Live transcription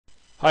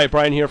Hi,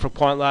 Brian here from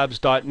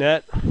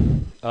quantlabs.net.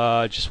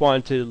 Just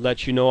wanted to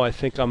let you know I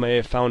think I may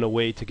have found a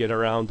way to get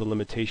around the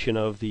limitation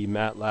of the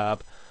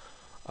Matlab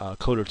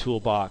Coder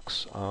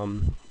toolbox.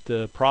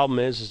 The problem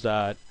is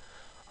that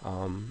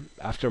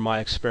after my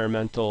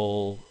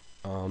experimental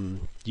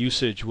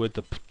usage with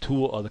the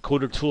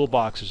Coder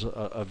toolbox is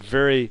a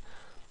very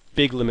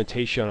big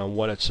limitation on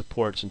what it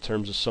supports in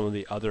terms of some of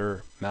the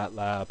other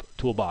Matlab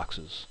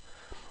toolboxes.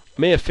 I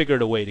may have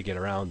figured a way to get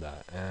around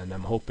that, and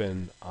I'm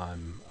hoping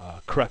I'm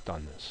correct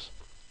on this.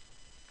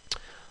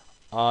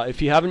 If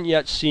you haven't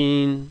yet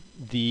seen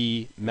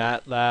the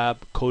Matlab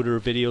Coder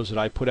videos that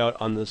I put out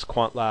on this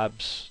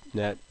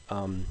quantlabs.net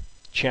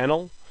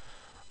channel,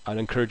 I'd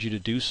encourage you to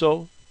do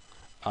so.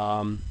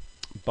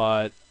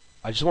 But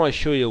I just want to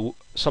show you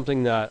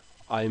something that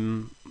I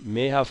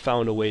may have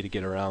found a way to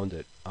get around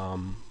it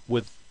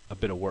with a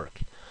bit of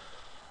work.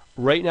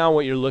 Right now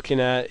what you're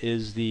looking at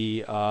is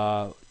the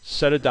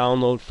set of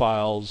download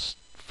files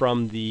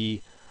from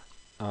the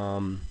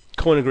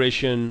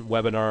co-integration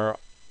webinar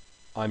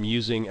I'm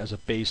using as a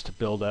base to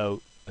build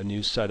out a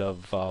new set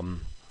of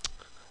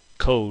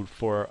code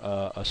for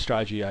a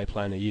strategy I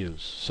plan to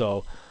use.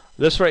 So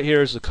this right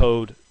here is the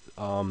code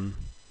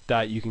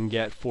that you can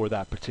get for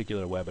that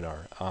particular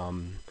webinar,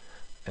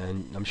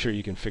 and I'm sure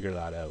you can figure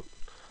that out.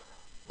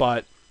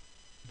 But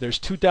there's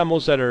two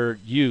demos that are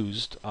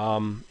used.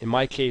 In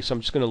my case,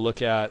 I'm just going to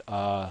look at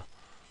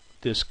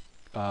this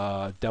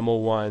demo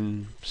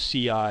 1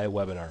 CI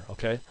webinar,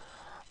 okay?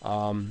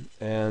 Let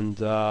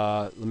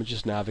me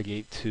just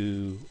navigate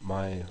to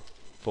my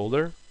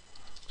folder.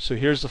 So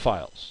here's the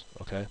files,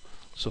 okay?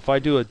 So if I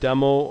do a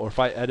demo, or if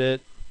I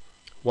edit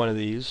one of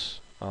these,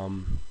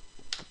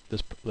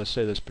 let's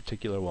say this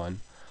particular one,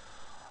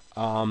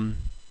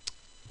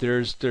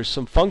 there's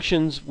some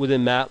functions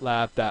within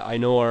MATLAB that I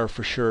know are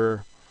for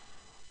sure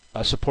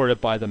supported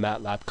by the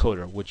Matlab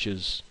Coder, which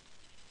is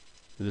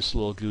this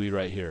little GUI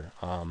right here.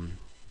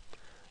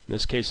 In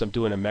this case, I'm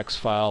doing a MEX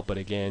file, but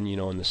again, you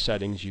know, in the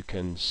settings, you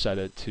can set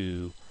it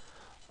to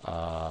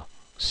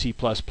C++,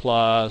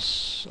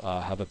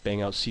 have it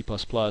bang out C++,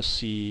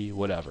 C,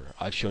 whatever.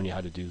 I've shown you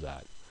how to do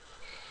that.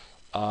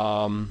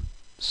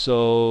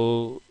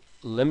 So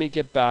let me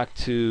get back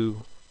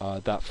to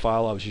that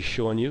file I was just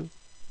showing you.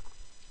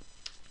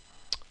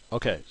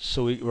 Okay,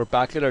 so we're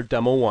back at our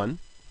demo 1.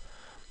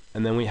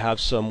 And then we have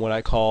some what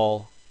I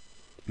call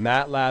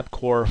MATLAB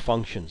core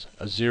functions,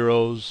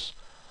 zeros,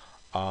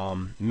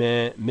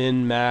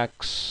 min,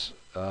 max,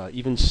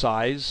 even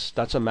size.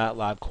 That's a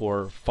MATLAB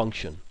core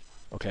function.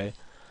 Okay,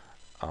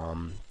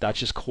 that's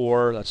just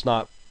core. That's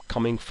not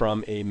coming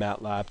from a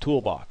MATLAB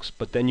toolbox.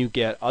 But then you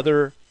get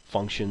other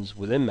functions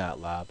within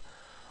MATLAB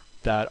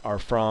that are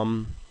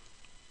from,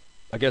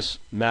 I guess,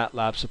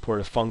 MATLAB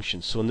supported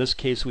functions. So in this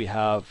case, we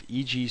have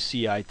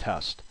EGCI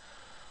test.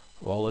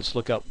 Well, let's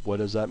look up what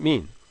does that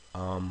mean.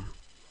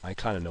 I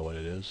kind of know what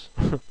it is.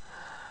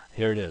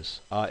 Here it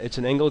is. It's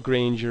an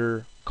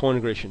Engel-Granger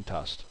co-integration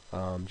test,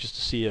 just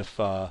to see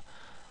if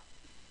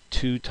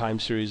two time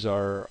series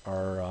are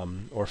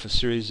or if a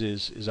series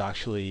is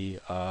actually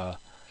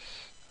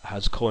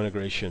has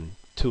co-integration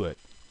to it.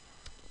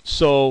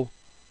 So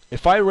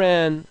if I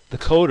ran the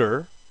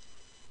coder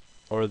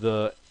or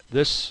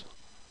this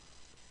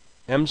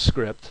M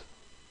script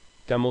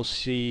demo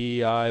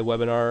CI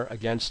webinar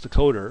against the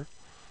coder,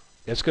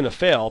 it's going to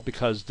fail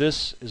because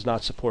this is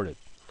not supported,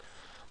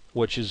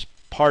 which is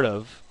part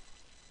of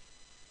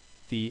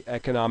the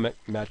economic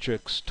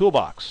metrics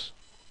toolbox.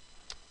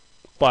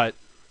 But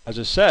as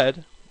I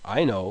said,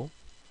 I know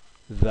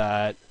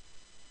that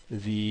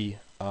the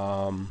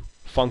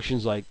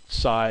functions like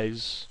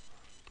size,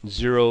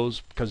 zeros,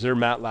 because they're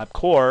MATLAB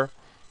core,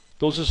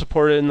 those are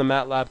supported in the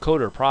Matlab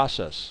Coder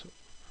process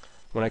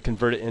when I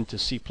convert it into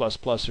C++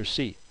 or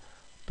C.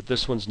 But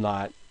this one's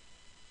not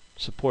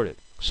supported.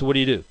 So what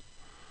do?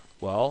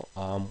 Well,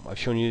 I've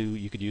shown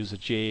you could use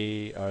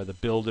the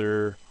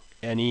builder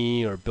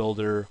NE or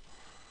builder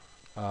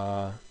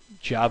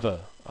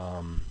Java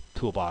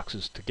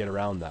toolboxes to get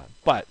around that.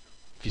 But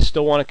if you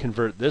still want to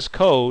convert this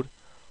code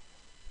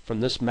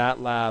from this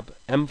MATLAB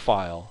M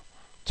file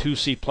to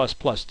C++,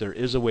 there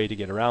is a way to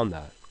get around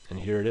that, and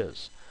here it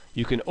is.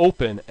 You can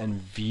open and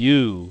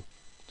view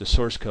the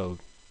source code.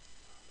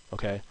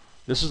 Okay,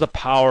 this is the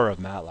power of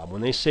MATLAB.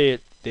 When they say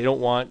it, they don't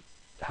want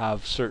to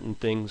have certain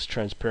things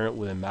transparent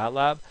within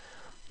MATLAB.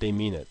 They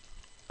mean it.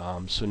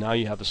 So now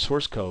you have the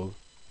source code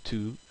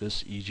to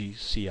this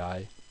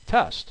EGCI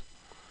test.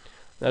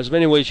 Now, there's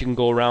many ways you can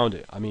go around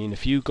it. I mean,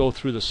 if you go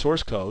through the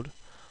source code,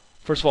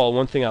 first of all,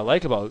 one thing I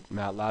like about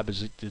MATLAB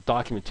is the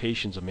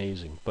documentation is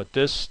amazing. But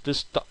this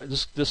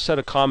set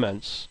of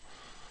comments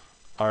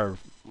are,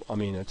 I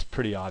mean, it's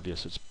pretty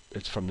obvious.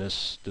 It's from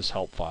this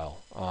help file.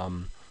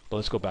 But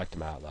let's go back to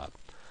MATLAB.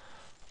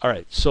 All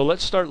right, so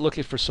let's start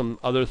looking for some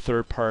other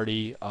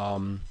third-party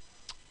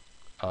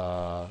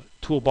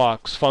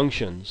toolbox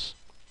functions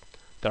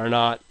that are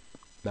not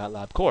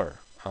MATLAB core.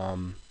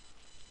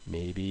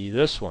 Maybe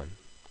this one.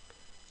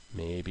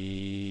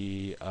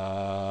 Maybe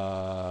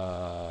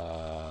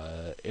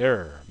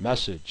error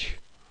message.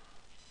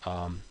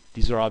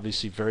 these are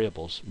obviously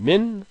variables.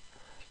 Min,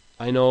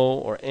 I know,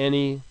 or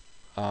any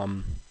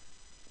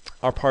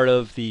are part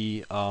of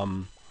the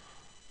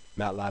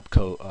MATLAB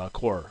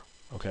core.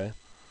 Okay,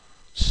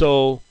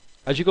 so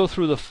as you go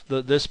through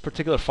this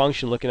particular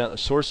function, looking at the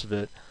source of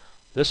it,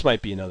 this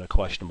might be another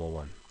questionable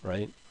one,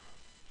 right?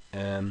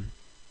 And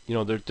you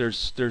know,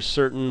 there's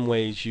certain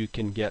ways you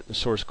can get the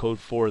source code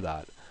for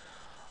that.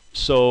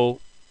 So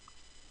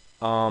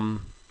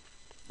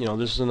you know,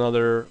 this is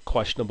another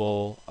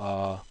questionable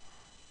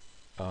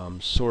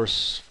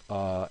source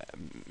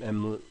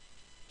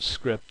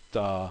script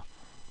that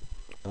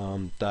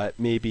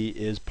maybe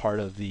is part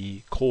of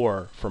the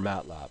core for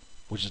MATLAB,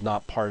 which is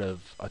not part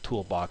of a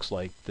toolbox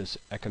like this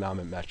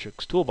economic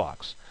metrics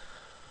toolbox.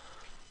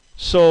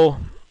 So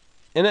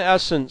in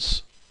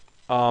essence,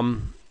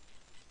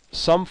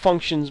 some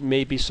functions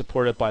may be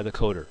supported by the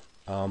coder,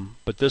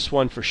 but this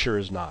one for sure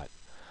is not.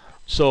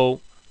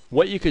 So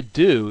what you could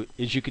do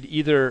is you could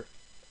either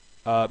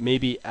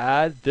maybe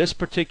add this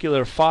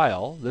particular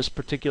file, this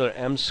particular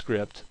M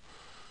script,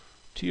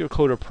 to your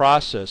coder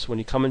process when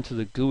you come into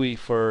the GUI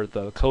for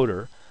the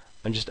coder,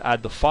 and just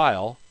add the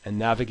file and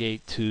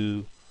navigate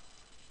to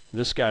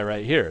this guy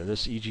right here,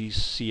 this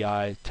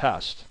EGCI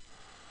test,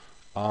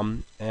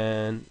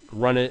 and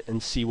run it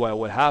and see what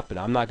would happen.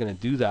 I'm not going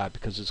to do that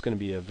because it's going to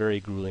be a very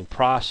grueling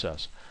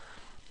process.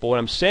 But what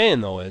I'm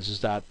saying though is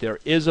that there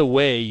is a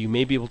way you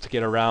may be able to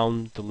get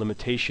around the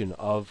limitation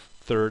of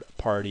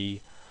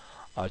third-party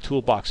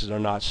toolboxes are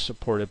not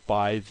supported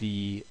by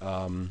the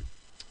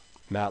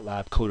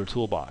MATLAB Coder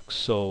Toolbox.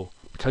 So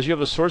because you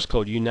have a source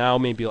code, you now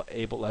may be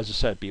able, as I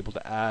said, be able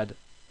to add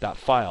that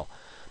file.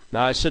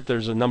 Now I said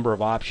there's a number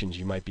of options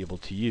you might be able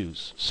to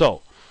use.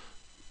 So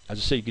as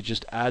I say, you could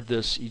just add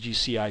this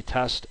EGCI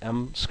test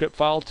M script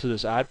file to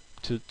this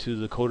to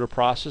the coder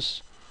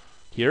process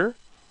here,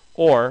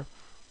 or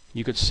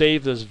you could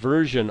save this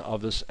version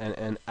of this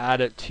and add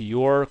it to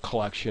your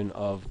collection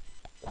of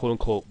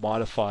quote-unquote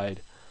modified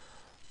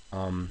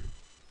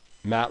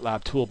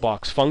MATLAB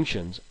toolbox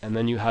functions, and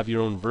then you have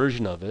your own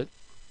version of it,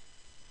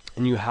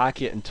 and you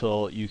hack it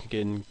until you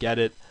can get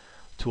it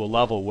to a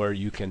level where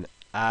you can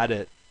add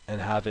it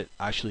and have it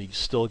actually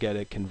still get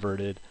it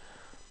converted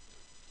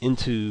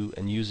into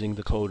and using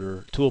the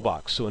coder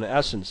toolbox. So in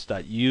essence,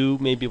 that you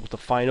may be able to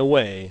find a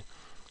way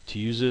to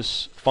use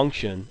this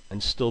function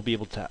and still be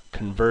able to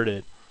convert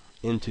it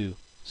into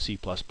C++.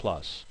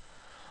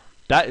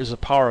 That is the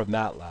power of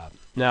MATLAB.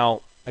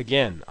 Now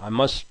again, I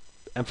must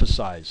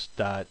emphasize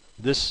that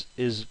this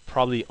is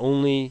probably the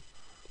only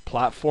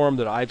platform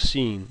that I've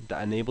seen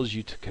that enables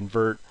you to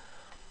convert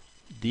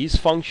these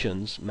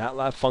functions,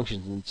 MATLAB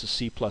functions, into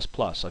C++.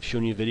 I've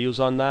shown you videos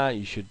on that.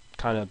 You should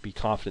kind of be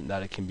confident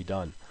that it can be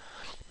done.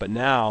 But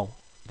now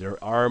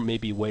there are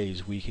maybe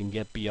ways we can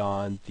get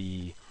beyond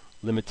the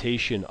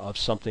limitation of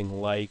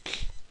something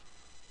like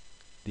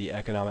the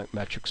economic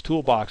metrics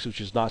toolbox,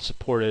 which is not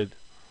supported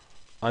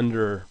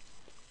under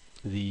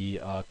the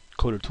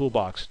coder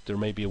toolbox. There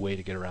may be a way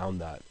to get around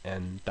that,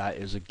 and that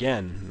is,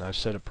 again, and I've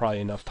said it probably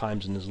enough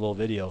times in this little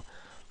video,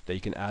 that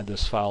you can add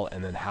this file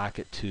and then hack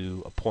it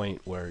to a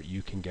point where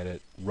you can get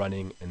it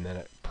running and then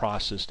it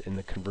processed in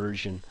the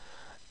conversion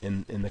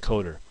in the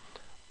coder.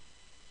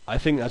 I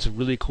think that's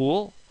really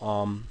cool,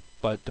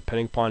 but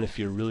depending upon if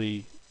you're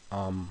really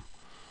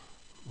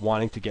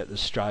wanting to get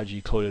this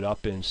strategy coded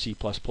up in C++,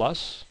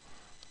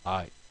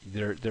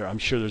 I'm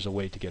sure there's a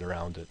way to get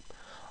around it,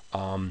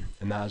 and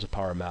that is the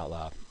power of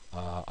MATLAB.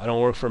 I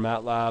don't work for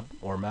MATLAB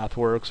or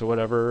MathWorks or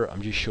whatever.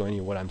 I'm just showing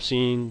you what I'm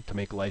seeing to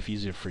make life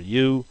easier for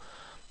you,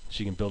 so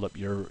you can build up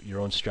your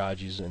own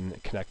strategies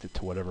and connect it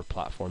to whatever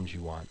platforms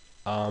you want.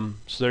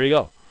 So there you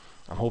go.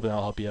 I'm hoping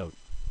that'll help you out.